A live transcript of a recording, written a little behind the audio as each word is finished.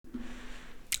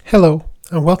Hello,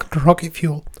 and welcome to Rocket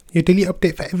Fuel, your daily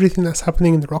update for everything that's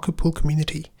happening in the Rocket Pool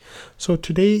community. So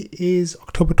today is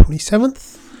October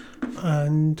 27th,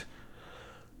 and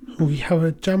we have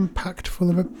a jam-packed full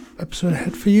of episode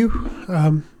ahead for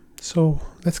you. So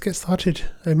let's get started.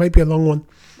 It might be a long one.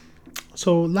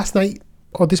 So last night,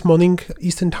 or this morning,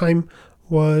 Eastern Time,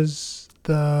 was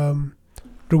the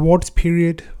rewards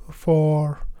period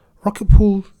for Rocket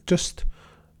Pool just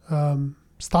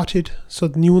started. So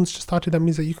the new ones just started. That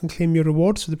means that you can claim your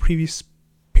rewards for the previous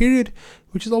period,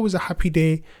 which is always a happy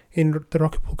day in the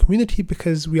Rocket Pool community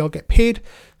because we all get paid.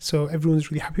 So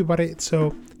everyone's really happy about it.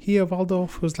 So here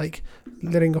Waldorf was like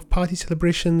letting off party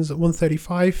celebrations. At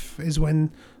 1:35 is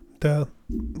when the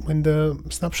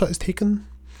snapshot is taken.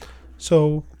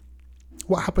 So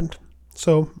what happened?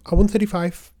 So at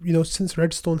 1:35, since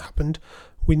Redstone happened,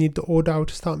 we need the ODAO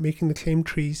to start making the claim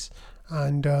trees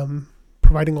and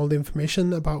providing all the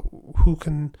information about who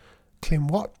can claim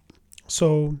what.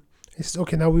 So it's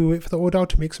okay, now we wait for the ODAO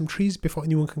to make some trees before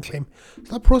anyone can claim.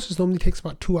 So that process normally takes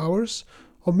about 2 hours,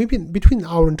 or maybe between an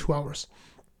hour and 2 hours.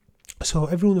 So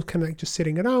everyone was kind of like just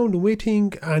sitting around and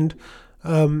waiting, and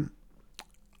Joe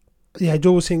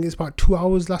was saying it's about 2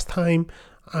 hours last time,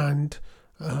 and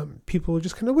people were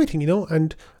just kind of waiting,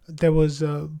 and there was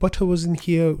Butter was in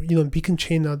here, Beacon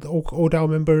Chain are the ODAO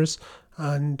members,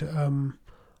 and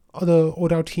other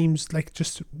ODAO teams like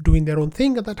just doing their own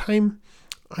thing at that time.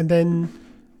 And then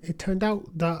it turned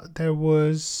out that there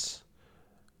was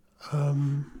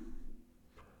an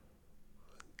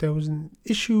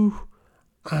issue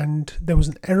and there was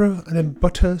an error, and then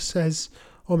Butter says,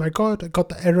 "Oh my god, I got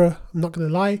the error, I'm not gonna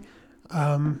lie,"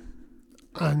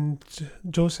 and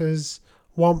Joe says,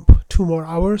 "Womp, 2 more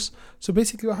hours." So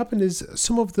basically what happened is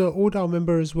some of the ODAO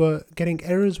members were getting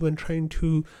errors when trying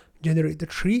to generate the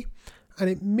tree, and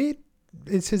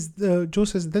Joe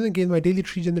says, "Then again, my daily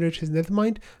tree generator is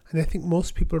Nethermind, and I think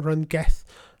most people run Geth,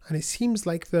 and it seems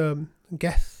like the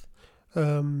Geth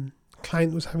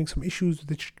client was having some issues with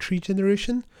the tree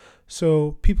generation,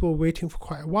 so people were waiting for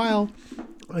quite a while,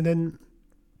 and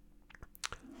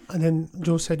then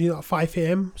Joe said, at 5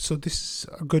 a.m, so this is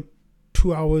a good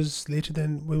 2 hours later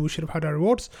than when we should have had our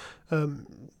rewards.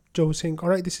 Joe was saying, all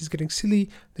right, this is getting silly.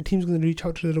 The team's going to reach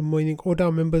out to the remaining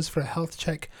ODAO members for a health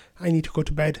check. I need to go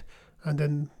to bed." And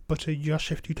then, Butter, your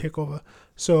shift, you take over.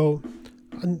 So,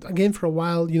 and again, for a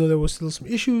while, there was still some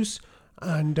issues.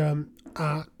 And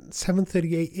at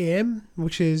 7:38 a.m.,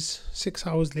 which is 6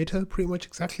 hours later, pretty much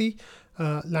exactly,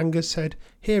 Langus said,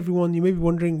 "Hey everyone, you may be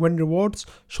wondering when rewards.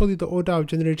 Surely the ODAO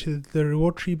generated the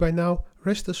reward tree by now.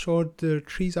 Rest assured, the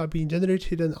trees are being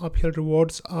generated and RPL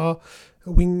rewards are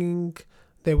winging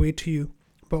their way to you.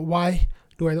 But why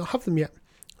do I not have them yet?"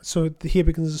 So here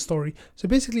begins the story. So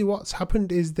basically what's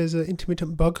happened is there's an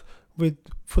intermittent bug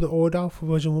for the ODAO for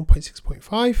version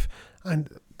 1.6.5, and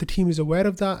the team is aware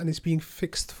of that and it's being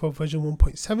fixed for version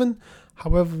 1.7.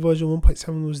 However, version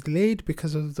 1.7 was delayed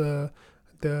because of the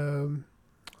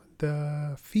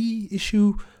fee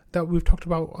issue that we've talked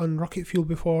about on Rocket Fuel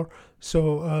before.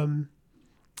 So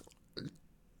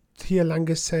here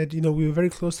Langus said, we were very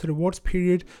close to the rewards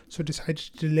period, so decided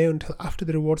to delay until after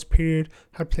the rewards period,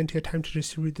 had plenty of time to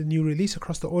distribute the new release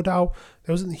across the ODAO.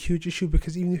 There wasn't a huge issue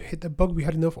because even if we hit the bug, we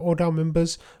had enough ODAO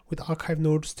members with archive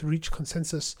nodes to reach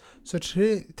consensus. So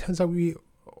today, it turns out we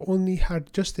only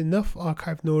had just enough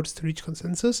archive nodes to reach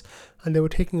consensus, and they were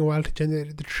taking a while to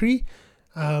generate the tree.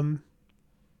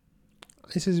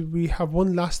 It says we have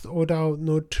one last ODAO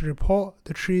node to report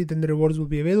the tree, then the rewards will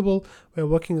be available. We're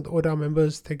working with ODAO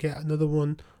members to get another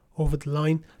one over the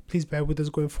line. Please bear with us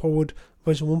going forward.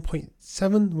 Version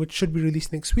 1.7, which should be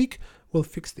released next week, will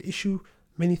fix the issue.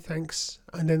 Many thanks.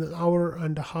 And then an hour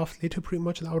and a half later, pretty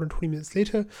much an hour and 20 minutes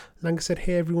later, Lang said,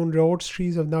 "Hey everyone, rewards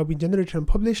trees have now been generated and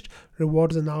published.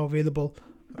 Rewards are now available.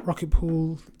 Rocket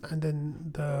Pool," and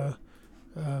then the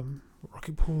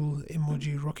Rocket Pool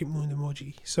emoji, Rocket Moon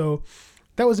emoji. So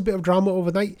that was a bit of drama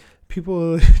overnight.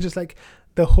 People just like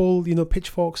the whole,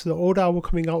 pitchforks, the ODAO were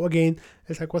coming out again.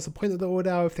 It's like, what's the point of the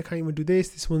ODAO if they can't even do this?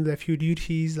 This one's their few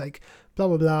duties, like blah,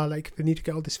 blah, blah. Like they need to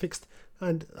get all this fixed.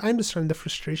 And I understand the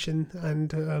frustration and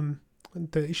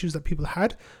the issues that people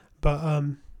had. But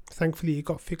thankfully it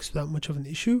got fixed without much of an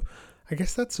issue. I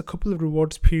guess that's a couple of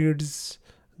rewards periods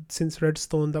since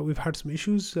Redstone that we've had some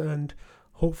issues. And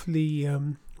hopefully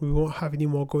we won't have any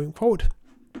more going forward.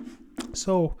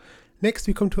 So next,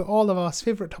 we come to all of our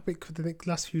favorite topic for the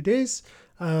last few days,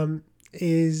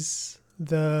 is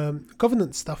the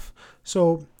governance stuff.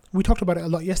 So we talked about it a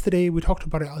lot yesterday. We talked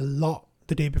about it a lot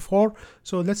the day before.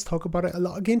 So let's talk about it a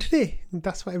lot again today.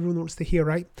 That's what everyone wants to hear,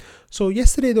 right? So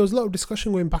yesterday there was a lot of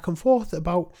discussion going back and forth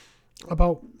about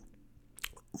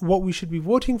what we should be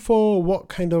voting for, what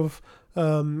kind of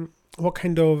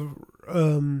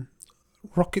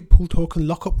rocket pool token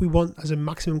lockup we want as a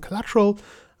maximum collateral.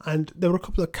 And there were a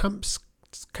couple of camps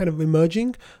kind of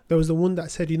emerging. There was the one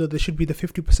that said, there should be the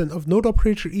 50% of node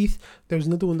operator ETH. There was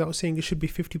another one that was saying it should be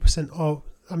 150%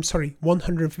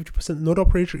 node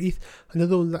operator ETH.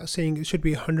 Another one that was saying it should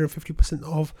be 150%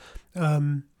 of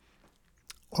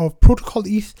protocol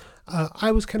ETH.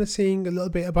 I was kind of saying a little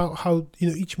bit about how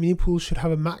each mini pool should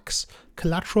have a max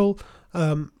collateral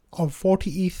of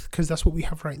 40 ETH, because that's what we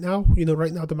have right now.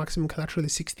 Right now the maximum collateral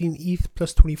is 16 ETH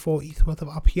plus 24 ETH worth of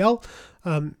RPL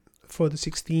for the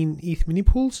 16 ETH mini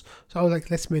pools. So I was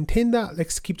like, let's maintain that.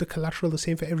 Let's keep the collateral the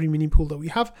same for every mini pool that we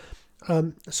have.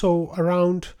 So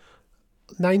around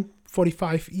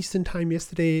 9:45 Eastern time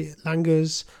yesterday,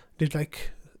 Langers did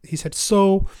he said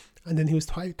so, and then he was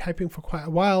typing for quite a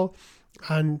while,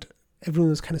 and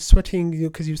everyone was kind of sweating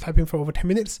because he was typing for over 10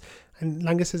 minutes. And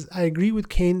Langer says, I agree with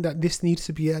Kane that this needs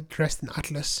to be addressed in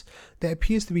Atlas. There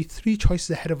appears to be 3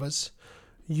 choices ahead of us.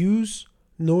 Use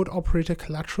node operator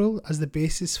collateral as the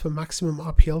basis for maximum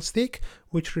RPL stake,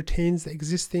 which retains the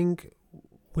existing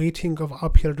weighting of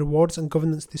RPL rewards and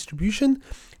governance distribution.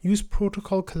 Use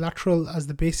protocol collateral as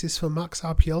the basis for max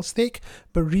RPL stake,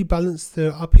 but rebalance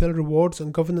the RPL rewards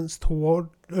and governance toward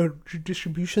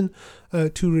distribution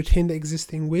to retain the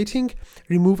existing weighting.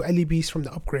 Remove LEBs from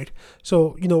the upgrade.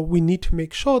 So, we need to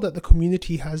make sure that the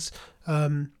community has a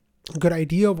good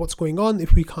idea of what's going on.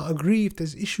 If we can't agree, if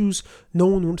there's issues, no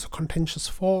one wants a contentious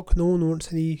fork, no one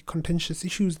wants any contentious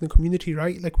issues in the community,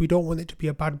 right? We don't want it to be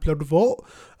a bad blood vote.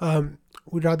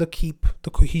 We'd rather keep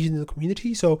the cohesion in the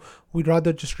community, so we'd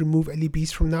rather just remove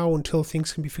LEBs from now until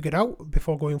things can be figured out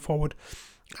before going forward.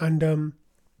 And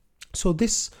so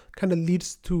this kind of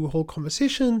leads to a whole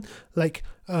conversation,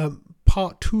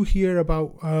 part 2 here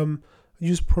about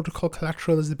use protocol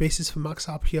collateral as the basis for max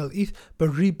RPL ETH, but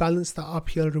rebalance the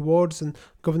RPL rewards and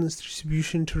governance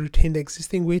distribution to retain the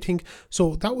existing weighting.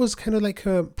 So that was kind of like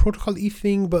a protocol ETH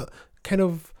thing, but kind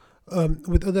of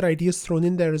with other ideas thrown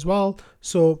in there as well.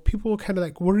 So people were kind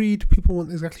of worried. People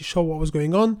weren't exactly sure what was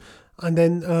going on. And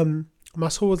then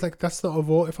Maso was like, that's not a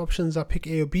vote. If options are pick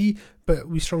A or B, but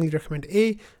we strongly recommend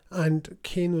A. And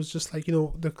Kane was just like,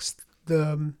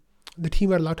 the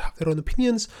team are allowed to have their own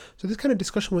opinions. So this kind of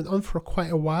discussion went on for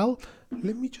quite a while.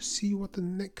 Let me just see what the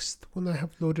next one I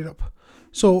have loaded up.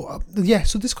 So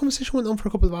so this conversation went on for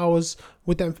a couple of hours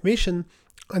with the information,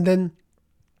 and then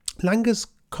Langers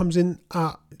comes in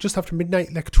just after midnight,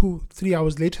 2-3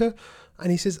 hours later,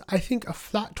 and he says, I think a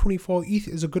flat 24 ETH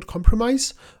is a good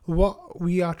compromise. What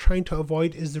we are trying to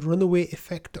avoid is the runaway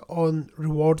effect on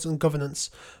rewards and governance.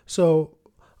 So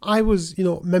I was,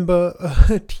 member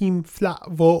team flat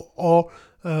vote or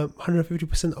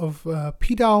 150% of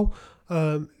PDAO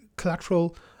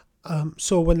collateral.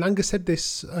 So when Langer said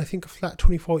this, I think a flat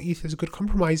 24 ETH is a good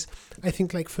compromise. I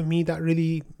think for me that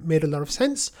really made a lot of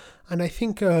sense, and I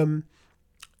think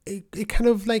it kind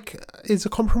of is a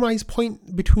compromise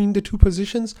point between the two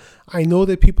positions. I know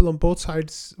that people on both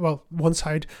sides, one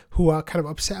side, who are kind of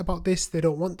upset about this. They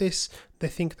don't want this. They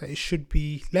think that it should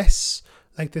be less.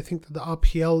 They think that the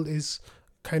RPL is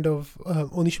kind of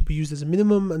only should be used as a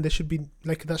minimum, and there should be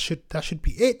that should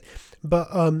be it. But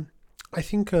I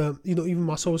think even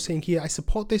Maso was saying here, I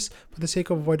support this for the sake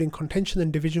of avoiding contention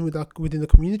and division within the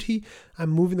community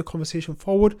and moving the conversation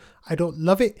forward. I don't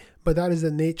love it, but that is the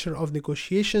nature of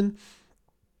negotiation.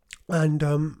 And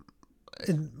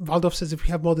Valdov says, if we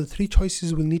have more than 3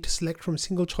 choices, we'll need to select from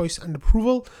single choice and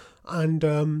approval. And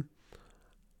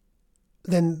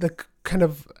then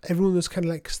everyone was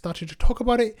started to talk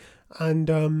about it,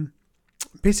 and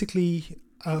basically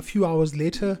a few hours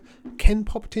later, Ken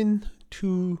popped in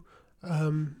to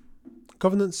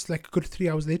governance, a good 3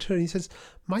 hours later, and he says,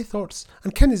 my thoughts.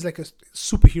 And Ken is a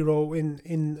superhero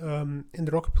in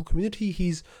the rocket pool community.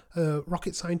 He's a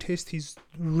rocket scientist. He's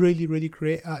really, really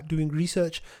great at doing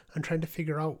research and trying to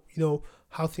figure out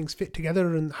how things fit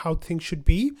together and how things should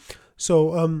be.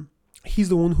 So he's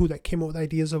the one who came up with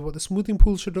ideas of what the smoothing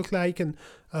pool should look like, and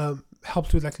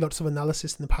helped with lots of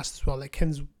analysis in the past as well.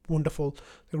 Ken's wonderful,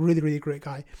 a really, really great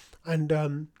guy.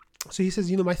 And so he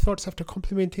says, my thoughts after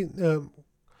contemplating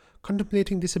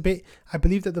this a bit, I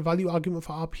believe that the value argument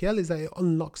for RPL is that it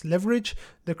unlocks leverage.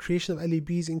 The creation of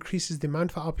LEBs increases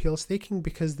demand for RPL staking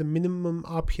because the minimum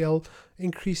RPL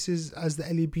increases as the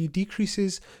LEB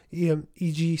decreases,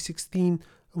 e.g.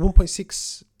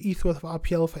 1.6 ETH worth of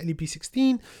RPL for LEB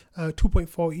 16,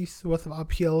 2.4 ETH worth of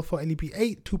RPL for LEB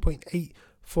 8, 2.8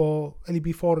 for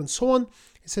LEB4 and so on.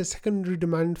 It says secondary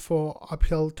demand for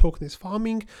RPL token is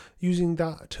farming, using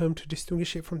that term to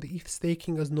distinguish it from the ETH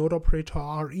staking as node operator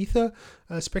or Ether.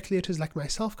 Speculators like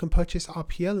myself can purchase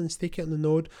RPL and stake it on the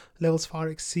node. Levels far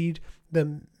exceed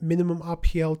the minimum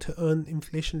RPL to earn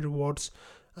inflation rewards.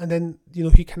 And then,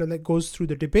 he kind of like goes through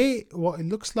the debate, what it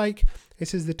looks like. It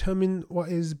says determine what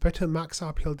is better max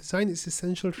RPL design. It's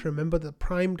essential to remember the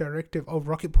prime directive of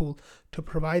Rocket Pool to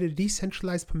provide a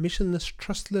decentralized, permissionless,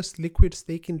 trustless, liquid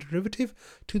staking derivative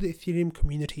to the Ethereum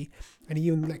community. And he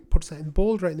even like puts that in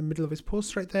bold right in the middle of his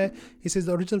post right there. He says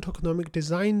the original tokenomic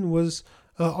design was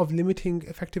of limiting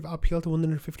effective RPL to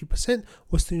 150%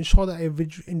 was to ensure that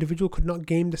an individual could not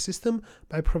game the system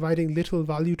by providing little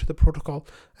value to the protocol,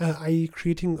 i.e.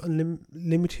 creating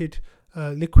unlimited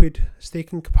liquid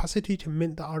staking capacity to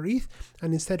mint the RETH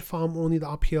and instead farm only the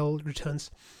RPL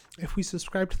returns. If we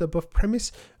subscribe to the above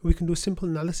premise, we can do simple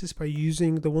analysis by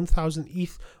using the 1000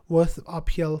 ETH worth of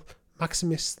RPL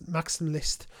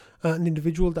maximalist, an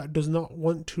individual that does not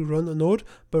want to run a node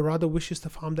but rather wishes to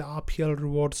farm the RPL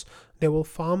rewards. They will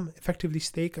farm, effectively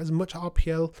stake as much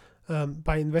RPL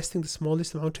by investing the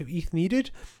smallest amount of ETH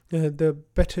needed. The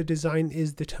better design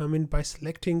is determined by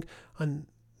selecting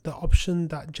the option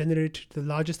that generated the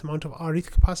largest amount of RETH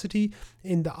capacity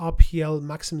in the RPL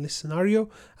maximalist scenario.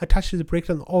 Attached is a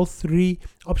breakdown of all three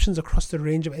options across the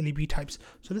range of LEB types.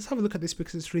 So let's have a look at this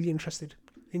because it's really interesting.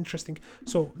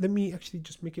 So let me actually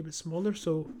just make it a bit smaller.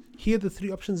 So here the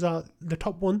three options are: the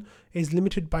top one is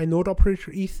limited by node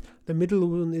operator ETH, the middle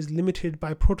one is limited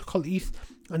by protocol ETH,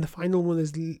 and the final one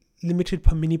is limited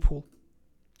per mini pool.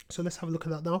 So let's have a look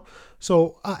at that now.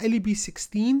 So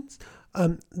LEB16,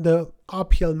 the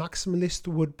RPL maximalist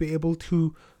would be able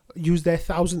to use their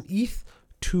 1000 ETH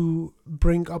to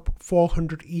bring up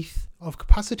 400 ETH of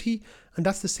capacity, and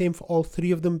that's the same for all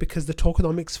three of them because the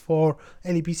tokenomics for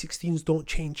LEB16s don't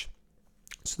change.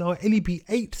 So now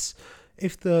LEB8s,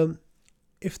 if the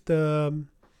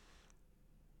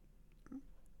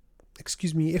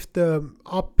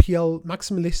RPL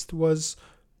maximalist was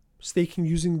staking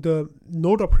using the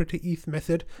node operator ETH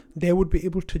method, they would be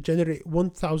able to generate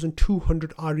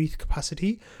 1200 RETH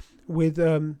capacity. With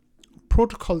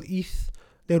protocol ETH,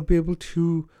 they would be able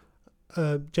to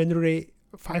generate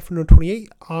 528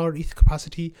 RETH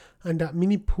capacity, and at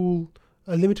mini pool,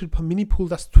 limited per mini pool,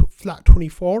 that's flat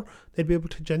 24, they'd be able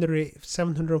to generate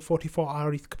 744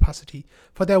 RETH capacity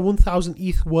for their 1000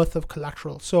 ETH worth of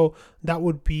collateral. So that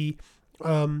would be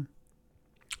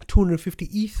 250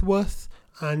 ETH worth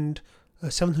and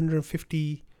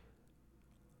 750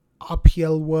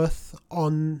 RPL worth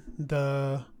on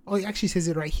the, it actually says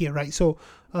it right here, right? So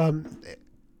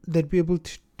they'd be able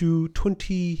to do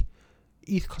 20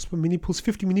 ETH cost per mini pools,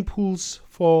 50 mini pools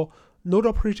for node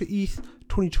operator ETH,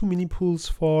 22 mini pools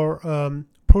for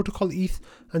protocol ETH,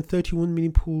 and 31 mini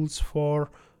pools for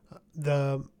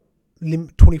the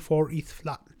 24 ETH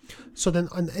flat. So then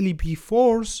on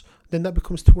LEB4s, then that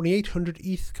becomes 2800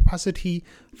 ETH capacity,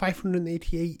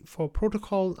 588 for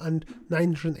protocol, and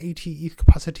 980 ETH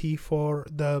capacity for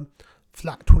the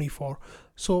flat 24.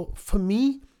 So for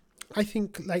me, I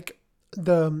think like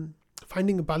the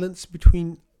finding a balance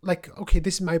between, like, okay,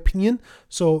 this is my opinion,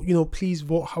 so please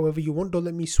vote however you want, don't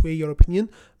let me sway your opinion,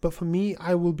 but for me,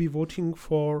 I will be voting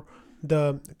for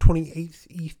the 28th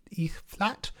ETH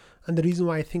flat. And the reason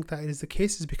why I think that is the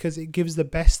case is because it gives the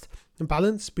best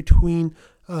balance between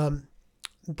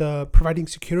the providing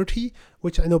security,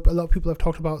 which I know a lot of people have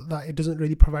talked about, that it doesn't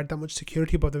really provide that much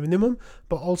security above the minimum,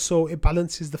 but also it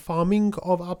balances the farming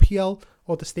of RPL,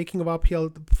 or the staking of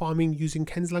RPL, the farming using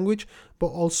Ken's language, but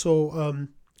also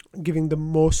giving the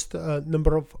most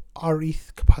number of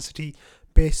RETH capacity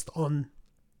based on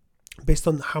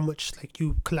how much like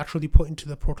you collaterally put into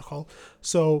the protocol.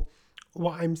 So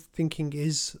what I'm thinking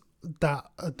is that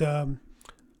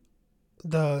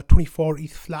the 24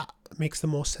 ETH flat makes the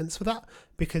most sense for that,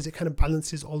 because it kind of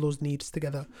balances all those needs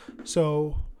together.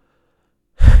 So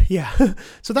yeah,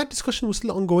 so that discussion was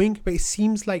still ongoing, but it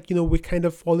seems like we're kind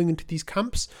of falling into these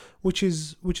camps, which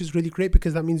is really great,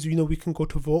 because that means we can go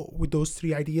to vote with those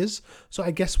three ideas. So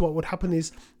I guess what would happen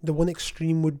is the one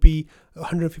extreme would be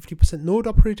 150% node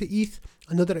operator ETH,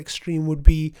 another extreme would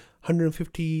be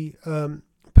 150%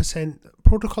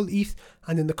 protocol ETH,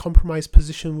 and then the compromise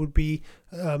position would be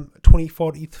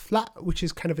 24 ETH flat, which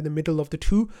is kind of in the middle of the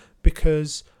two,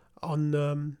 because on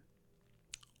the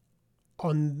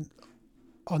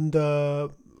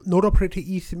node operator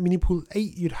ETH mini pool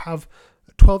 8 you'd have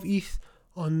 12 ETH,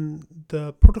 on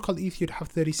the protocol ETH you'd have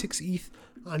 36 ETH,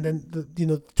 and then the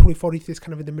 24 ETH is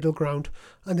kind of in the middle ground,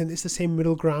 and then it's the same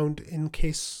middle ground in the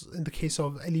case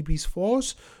of LEB's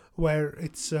 4s, where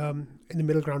it's in the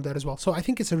middle ground there as well. So I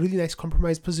think it's a really nice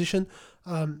compromise position.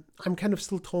 I'm kind of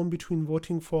still torn between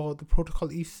voting for the protocol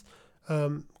ETH,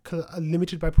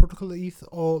 limited by protocol ETH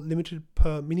or limited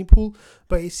per mini pool,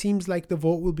 but it seems like the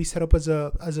vote will be set up as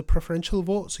a preferential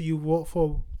vote. So you vote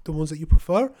for the ones that you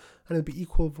prefer, and it'll be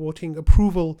equal voting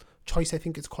approval choice, I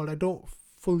think it's called. I don't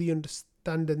fully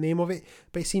understand the name of it,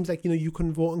 but it seems like you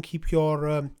can vote and keep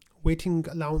your weight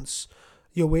allowance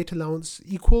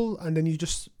equal, and then you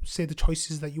just say the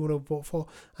choices that you want to vote for.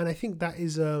 And I think that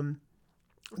is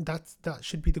that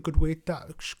should be the good way.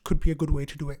 That could be a good way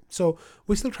to do it. So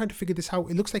we're still trying to figure this out.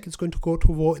 It looks like it's going to go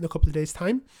to vote in a couple of days'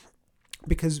 time,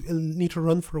 because it'll need to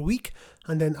run for a week,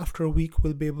 and then after a week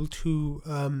we'll be able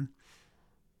to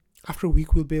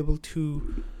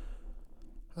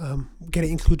get it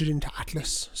included into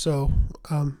Atlas. So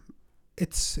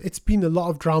it's been a lot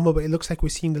of drama, but it looks like we're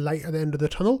seeing the light at the end of the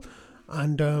tunnel,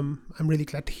 and I'm really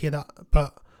glad to hear that.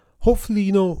 But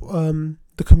hopefully,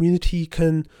 the community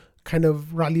can kind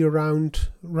of rally around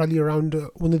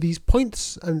one of these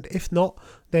points, and if not,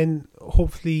 then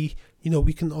hopefully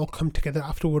we can all come together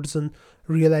afterwards and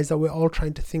realize that we're all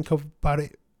trying to think about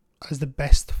it as the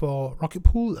best for Rocket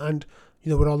Pool, and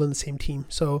we're all on the same team.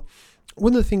 So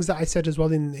one of the things that I said as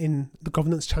well in the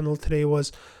governance channel today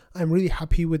was I'm really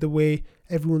happy with the way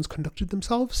everyone's conducted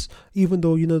themselves, even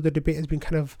though the debate has been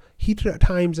kind of heated at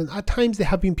times, and at times there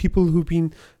have been people who've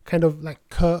been kind of like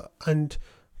curt and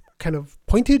kind of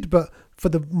pointed, but for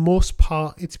the most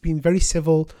part it's been very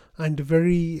civil and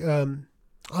very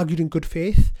argued in good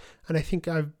faith, and I think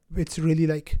it's really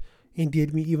like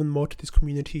endeared me even more to this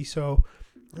community. So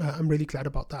I'm really glad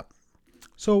about that.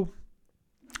 So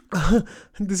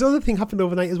this other thing happened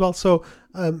overnight as well. So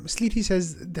Sleety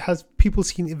says, has people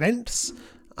seen events?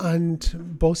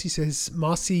 And Bossy says,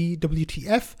 Marcy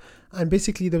WTF. And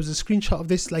basically there was a screenshot of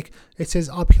this, like it says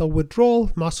RPL withdrawal,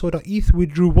 Marso.eth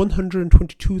withdrew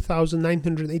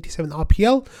 122,987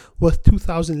 RPL worth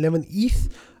 2011 ETH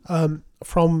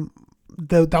from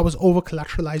that was over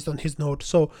collateralized on his node.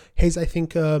 So his, I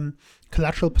think,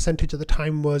 collateral percentage at the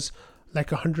time was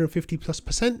like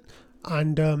 150+%,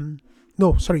 and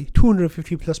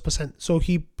 250+%. So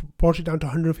he brought it down to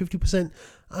 150%,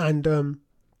 and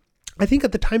I think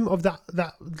at the time of that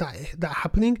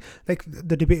happening, like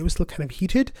the debate was still kind of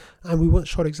heated, and we weren't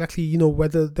sure exactly,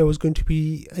 whether there was going to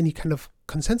be any kind of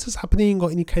consensus happening or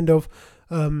any kind of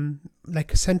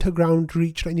like a center ground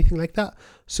reached or anything like that.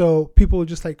 So people were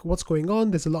just like, what's going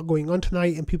on? There's a lot going on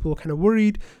tonight, and people were kind of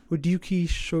worried with Dukey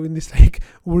showing this like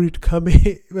worried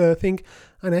comment thing.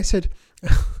 And I said,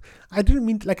 I didn't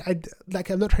mean I'm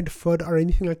not trying to FUD or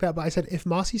anything like that, but I said if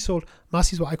Marcy's what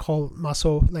I call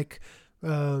Marso, like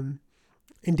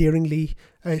endearingly,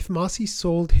 if Marcy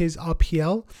sold his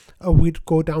RPL, we'd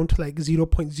go down to like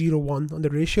 0.01 on the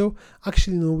ratio.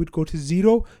 Actually, no, we'd go to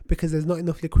 0 because there's not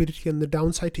enough liquidity on the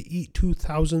downside to eat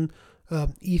 2,000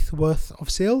 ETH worth of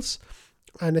sales.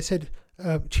 And I said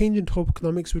change in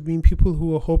tokenomics would mean people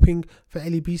who are hoping for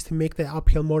LEBs to make their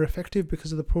RPL more effective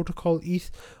because of the protocol ETH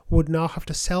would now have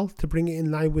to sell to bring it in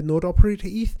line with node operator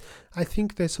ETH. I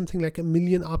think there's something like 1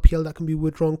 million RPL that can be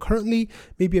withdrawn currently,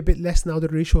 maybe a bit less now the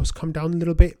ratio has come down a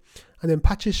little bit. And then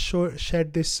Patches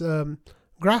shared this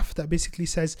graph that basically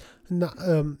says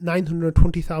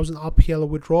 920,000 RPL are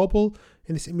withdrawable.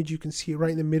 In this image you can see it right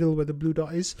in the middle where the blue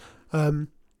dot is.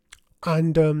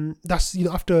 And that's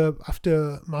after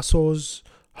Marso's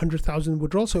 100,000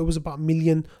 withdrawal, so it was about 1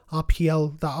 million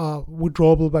RPL that are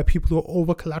withdrawable by people who are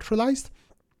over collateralized.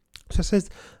 So it says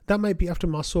that might be after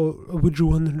Marso withdrew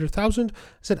 100,000. I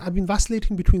said I've been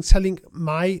vacillating between selling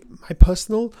my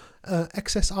personal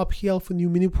excess RPL for new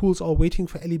mini pools or waiting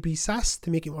for LEB SAS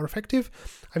to make it more effective.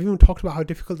 I've even talked about how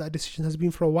difficult that decision has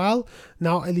been for a while.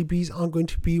 Now LEBs aren't going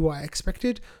to be what I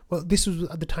expected. Well, this was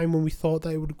at the time when we thought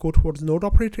that it would go towards node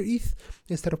operator ETH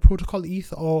instead of protocol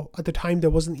ETH, or at the time there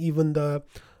wasn't even the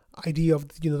idea of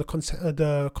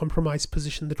the compromise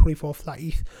position, the 24 flat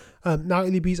ETH. Now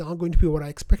LEBs aren't going to be what I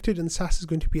expected, and SAS is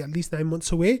going to be at least 9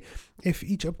 months away if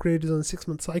each upgrade is on a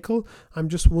 6-month cycle. I'm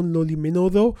just one lowly minnow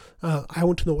though. I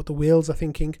want to know what the whales are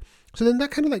thinking. So then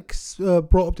that kind of like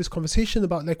brought up this conversation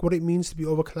about like what it means to be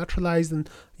over collateralized, and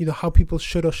how people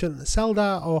should or shouldn't sell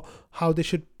that, or how they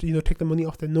should take the money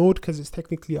off their node because it's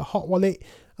technically a hot wallet.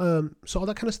 So all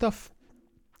that kind of stuff.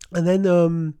 And then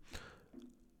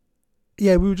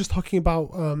we were just talking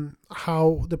about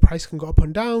how the price can go up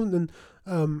and down, and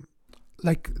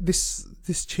like this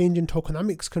change in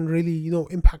tokenomics can really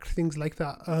impact things like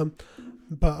that.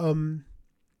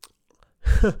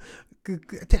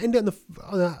 To end it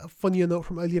on a funnier note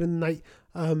from earlier in the night,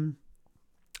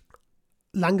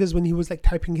 Langas, when he was like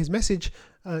typing his message,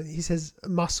 he says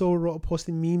Maso wrote a post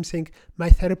in meme saying, "My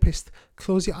therapist,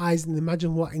 close your eyes and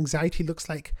imagine what anxiety looks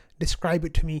like. Describe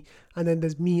it to me." And then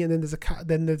there's me, and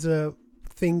then there's a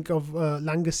thing of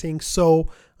Langas saying so,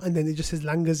 and then it just says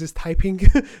Langas is typing.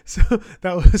 So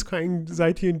that was quite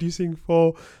anxiety inducing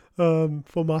for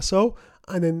Maso.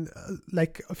 And then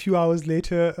like a few hours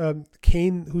later,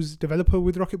 Kane, who's developer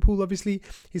with Rocket Pool, obviously,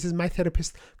 he says, "My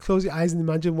therapist, close your eyes and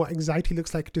imagine what anxiety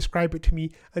looks like. Describe it to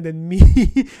me." And then me,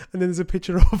 and then there's a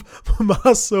picture of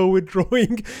Maso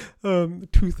withdrawing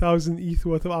 2,000 ETH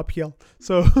worth of RPL.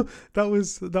 So that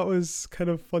was kind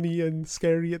of funny and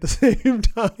scary at the same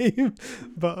time.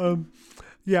 But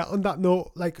yeah, on that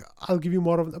note, like, I'll give you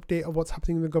more of an update of what's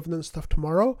happening in the governance stuff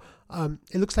tomorrow.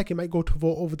 It looks like it might go to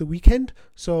vote over the weekend,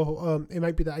 so it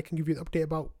might be that I can give you an update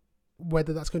about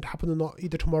whether that's going to happen or not,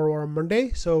 either tomorrow or on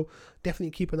Monday. So definitely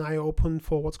keep an eye open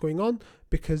for what's going on,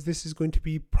 because this is going to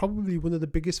be probably one of the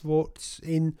biggest votes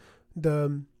in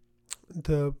the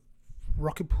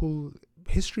Rocket Pool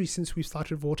history since we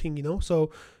started voting,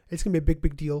 so it's going to be a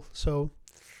big deal. So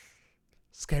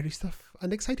scary stuff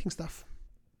and exciting stuff.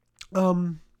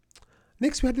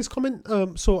 Next we had this comment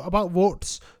so about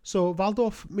votes. So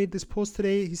Valdorf made this post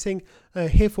today. He's saying,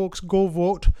 "Hey folks, go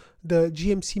vote. The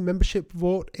GMC membership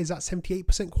vote is at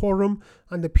 78% quorum,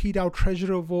 and the PDAO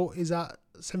treasurer vote is at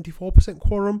 74%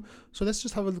 quorum." So let's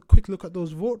just have a quick look at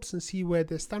those votes and see where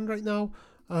they stand right now.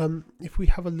 If we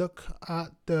have a look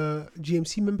at the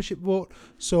GMC membership vote,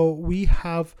 so we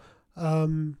have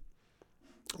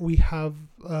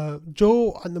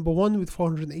Joe at number 1 with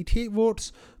 488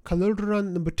 votes,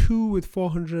 Kalulduran number 2 with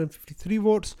 453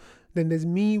 votes, then there's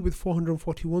me with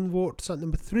 441 votes at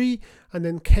number 3, and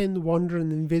then Ken, Wander,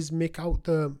 and Viz make out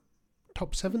the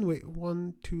top 7. Wait,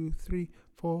 1, 2, 3,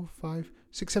 4, 5,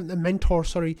 6, 7. The Mentor,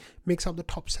 makes out the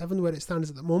top 7 where it stands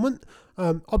at the moment.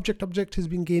 Object has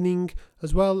been gaining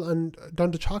as well, and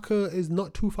Donda Chaka is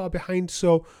not too far behind,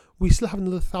 so we still have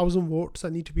another 1,000 votes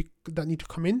that need to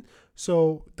come in.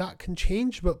 So that can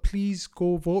change, but please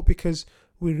go vote, because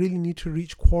we really need to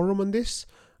reach quorum on this,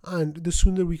 and the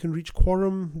sooner we can reach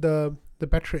quorum, the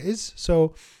better it is.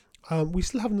 So we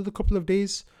still have another couple of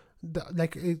days,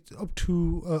 like it's up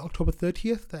to October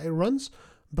 30th that it runs,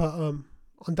 but on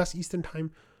that's Eastern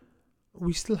time.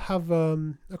 We still have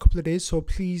a couple of days, so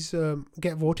please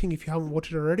get voting if you haven't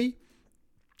voted already.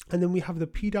 And then we have the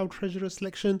PDAO treasurer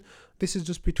selection. This is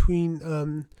just between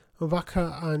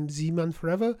Vaka and Z-Man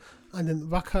Forever, and then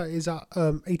Vaka is at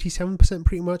 87%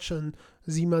 pretty much, and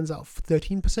Z-Man's at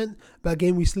 13%. But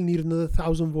again, we still need another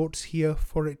 1,000 votes here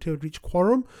for it to reach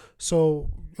quorum. So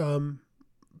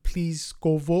please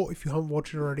go vote if you haven't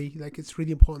voted already. Like, it's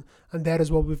really important. And there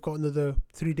as well, we've got another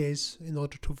 3 days in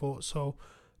order to vote. So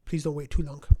please don't wait too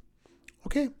long.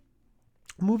 Okay.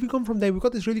 Moving on from there, we've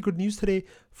got this really good news today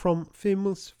from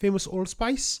famous Old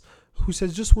Spice, who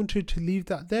says, "Just wanted to leave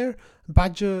that there.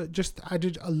 Badger just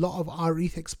added a lot of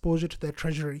RETH exposure to their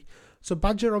treasury." So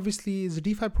Badger obviously is a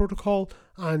DeFi protocol,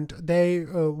 and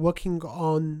they're working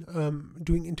on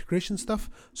doing integration stuff.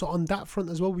 So on that front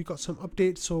as well, we got some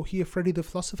updates. So here, Freddy the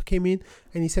Philosopher came in,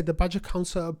 and he said the Badger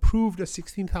Council approved a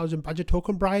 16,000 Badger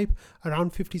token bribe,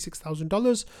 around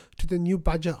 $56,000, to the new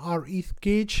Badger RETH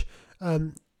gauge.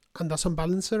 And that's on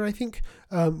Balancer, I think.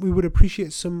 We would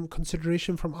appreciate some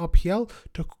consideration from RPL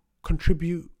to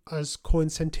contribute as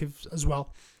co-incentives as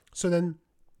well. So then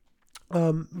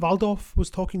Valdorf was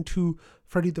talking to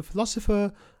Freddy the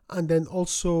Philosopher, and then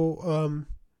also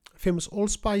famous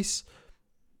Old Spice,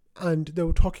 and they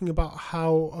were talking about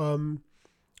how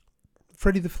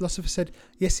Freddy the Philosopher said,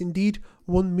 "Yes, indeed,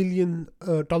 $1 million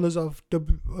of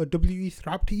WETH,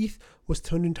 Raptor ETH, was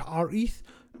turned into RETH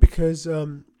because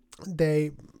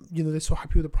they're so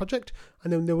happy with the project."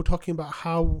 And then they were talking about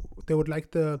how they would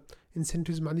like the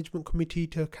incentives management committee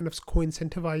to kind of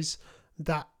co-incentivize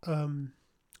that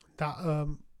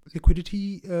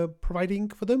liquidity providing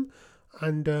for them.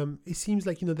 And it seems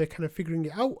like they're kind of figuring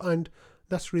it out, and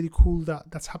that's really cool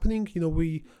that that's happening.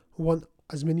 We want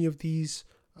as many of these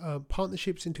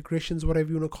partnerships, integrations, whatever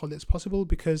you want to call it, as possible,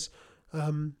 because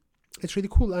it's really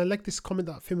cool. I like this comment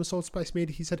that famous Old Spice made.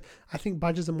 He said, "I think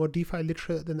Badgers are more DeFi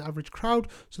literate than the average crowd,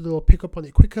 so they'll pick up on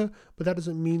it quicker, but that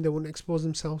doesn't mean they won't expose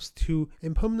themselves to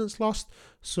impermanence loss,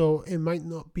 so it might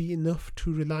not be enough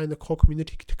to rely on the core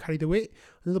community to carry the weight."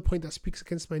 Another point that speaks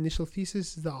against my initial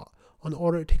thesis is that on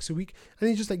order it takes a week, and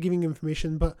he's just like giving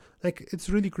information, but like it's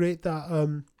really great that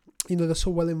they're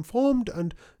so well informed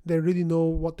and they really know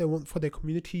what they want for their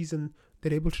communities, and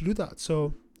they're able to do that.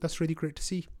 So that's really great to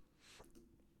see.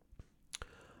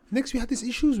 Next, we had these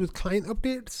issues with client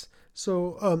updates.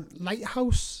 So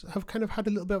Lighthouse have kind of had a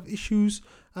little bit of issues.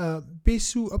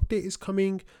 Besu update is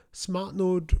coming.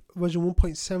 SmartNode version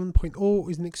 1.7.0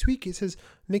 is next week. It says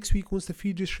next week, once the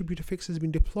feed distributor fix has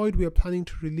been deployed, we are planning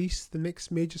to release the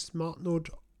next major SmartNode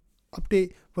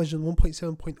update, version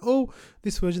 1.7.0.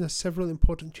 This version has several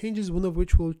important changes, one of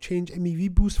which will change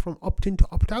MEV boost from opt-in to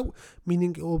opt-out,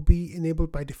 meaning it will be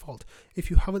enabled by default. If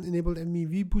you haven't enabled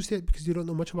MEV boost yet because you don't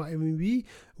know much about MEV,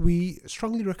 we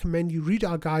strongly recommend you read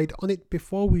our guide on it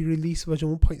before we release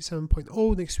version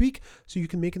 1.7.0 next week, so you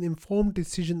can make an informed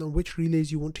decision on which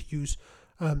relays you want to use.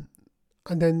 And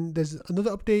then there's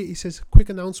another update. It says quick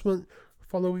announcement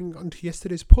following onto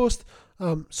yesterday's post.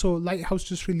 So Lighthouse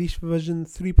just released version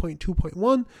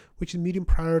 3.2.1, which is medium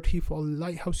priority for all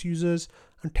Lighthouse users.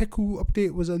 And Teku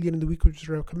update was earlier in the week, which was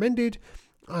recommended.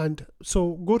 And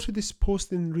so go to this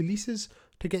post in releases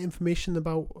to get information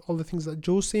about all the things that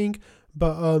Joe's saying.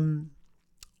 But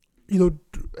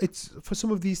it's for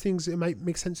some of these things, it might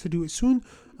make sense to do it soon.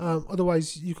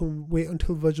 Otherwise, you can wait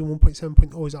until version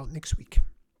 1.7.0 is out next week.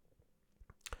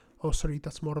 Oh, sorry,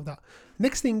 that's more of that.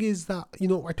 Next thing is that,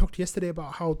 I talked yesterday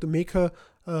about how the Maker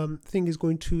thing is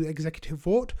going to executive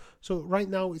vote. So right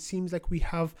now it seems like we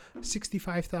have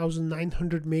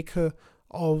 65,900 Maker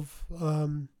of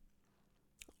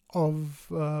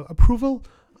approval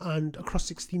and across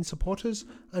 16 supporters,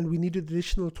 and we needed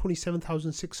additional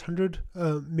 27,600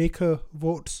 Maker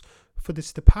votes for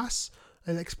this to pass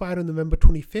and expire on November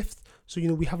 25th. So,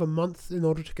 we have a month in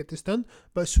order to get this done.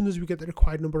 But as soon as we get the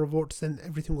required number of votes, then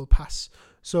everything will pass.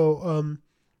 So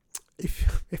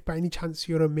if by any chance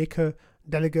you're a Maker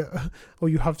delegate or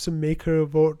you have some Maker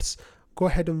votes, go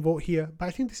ahead and vote here. But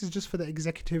I think this is just for the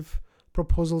executive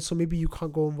proposal, so maybe you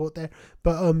can't go and vote there.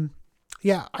 But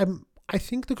I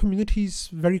think the community is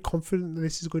very confident that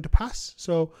this is going to pass.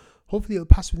 So hopefully it'll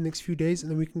pass within the next few days, and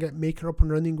then we can get Maker up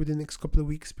and running within the next couple of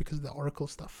weeks because of the Oracle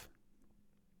stuff.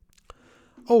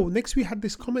 Oh, next we had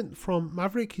this comment from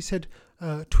Maverick. He said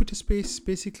Twitter Space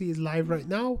basically is live right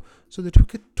now. So the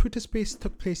Twitter Space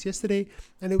took place yesterday,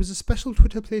 and it was a special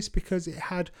Twitter Space because it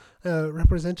had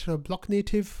representative of Block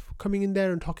Native coming in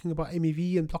there and talking about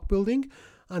MEV and block building.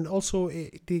 And also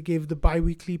they gave the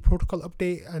bi-weekly protocol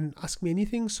update and Ask Me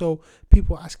Anything. So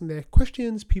people were asking their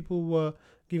questions, people were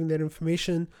giving their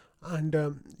information, and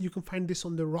you can find this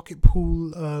on the Rocket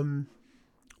Pool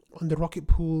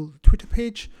Twitter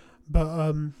page.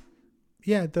 But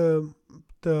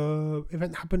the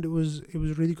event happened. It was a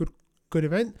really good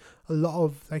event. A lot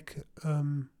of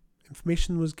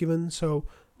information was given. So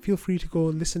feel free to go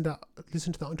and listen to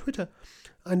that on Twitter.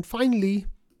 And finally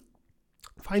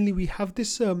we have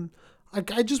this.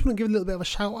 I just want to give a little bit of a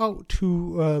shout out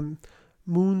to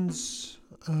Moon's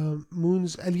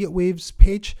Elliott Waves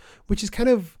page, which is kind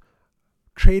of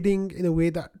trading in a way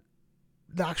that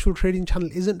the actual trading channel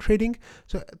isn't trading.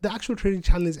 So the actual trading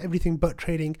channel is everything but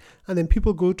trading, and then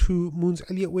people go to Moon's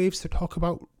Elliott Waves to talk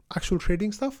about actual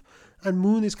trading stuff. And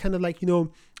Moon is kind of like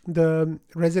the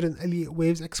resident Elliott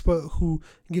Waves expert who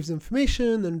gives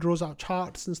information and draws out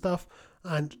charts and stuff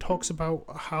and talks about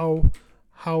how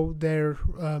they're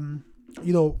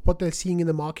what they're seeing in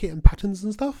the market and patterns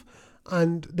and stuff.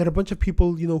 And there are a bunch of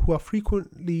people who are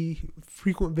frequent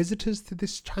visitors to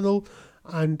this channel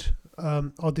and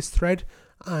or this thread,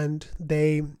 and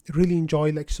they really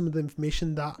enjoy some of the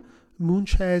information that Moon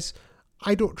shares.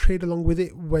 I don't trade along with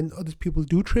it when other people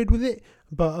do trade with it,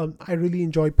 but I really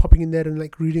enjoy popping in there and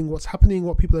reading what's happening,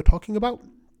 what people are talking about.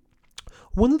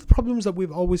 One of the problems that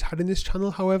we've always had in this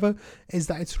channel, however, is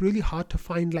that it's really hard to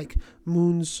find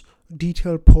Moon's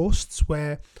detailed posts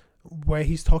where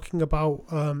he's talking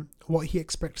about what he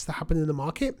expects to happen in the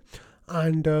market.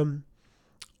 And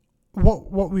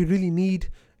what we really need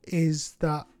is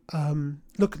that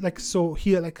so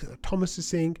here Thomas is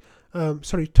saying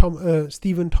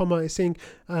Stephen Thomas is saying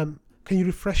can you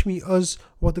refresh us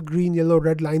what the green, yellow,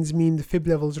 red lines mean, the fib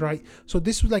levels, right? So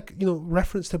this was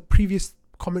reference to previous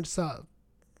comments that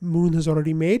Moon has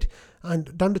already made. And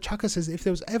Dandachaka says if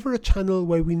there was ever a channel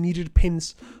where we needed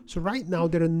pins, so right now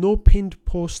there are no pinned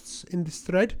posts in this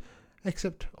thread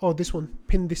except this one,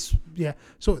 pin this, yeah.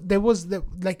 So there was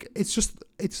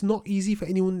it's not easy for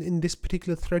anyone in this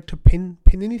particular thread to pin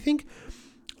anything.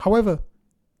 However,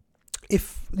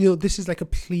 if this is a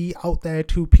plea out there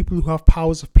to people who have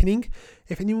powers of pinning,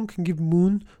 if anyone can give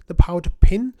Moon the power to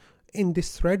pin in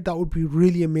this thread, that would be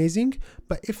really amazing.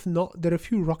 But if not, there are a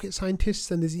few rocket scientists,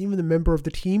 and there's even a member of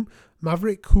the team,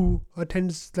 Maverick, who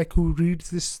attends who reads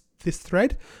this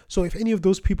thread. So if any of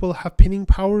those people have pinning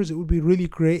powers, it would be really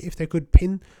great if they could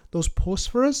pin those posts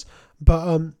for us.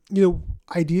 But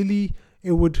ideally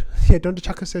it would, yeah, Dr.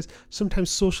 Chaka says, sometimes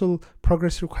social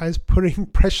progress requires putting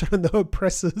pressure on the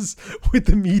oppressors with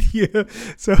the media.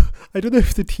 So I don't know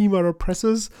if the team are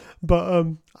oppressors, but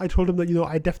I told him that,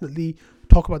 I definitely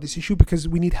talk about this issue because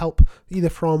we need help either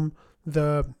from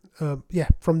the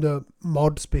from the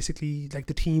mods, basically, like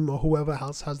the team or whoever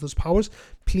else has those powers.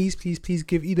 Please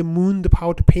give either Moon the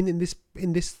power to pin in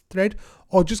this thread,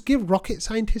 or just give rocket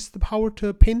scientists the power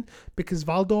to pin, because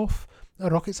Valdorf, a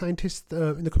rocket scientist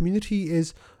in the community,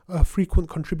 is a frequent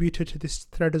contributor to this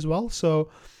thread as well.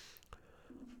 So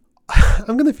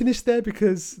I'm gonna finish there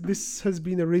because this has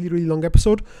been a really, really long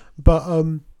episode. But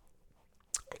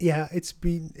it's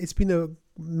been a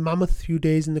mammoth few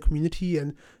days in the community,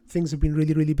 and things have been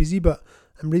really, really busy. But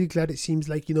I'm really glad it seems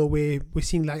like we're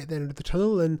seeing light at the end of the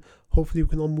tunnel, and hopefully we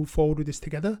can all move forward with this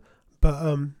together. But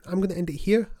I'm going to end it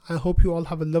here. I hope you all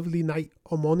have a lovely night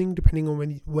or morning, depending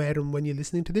on where and when you're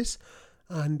listening to this.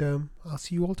 And I'll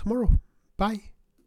see you all tomorrow. Bye.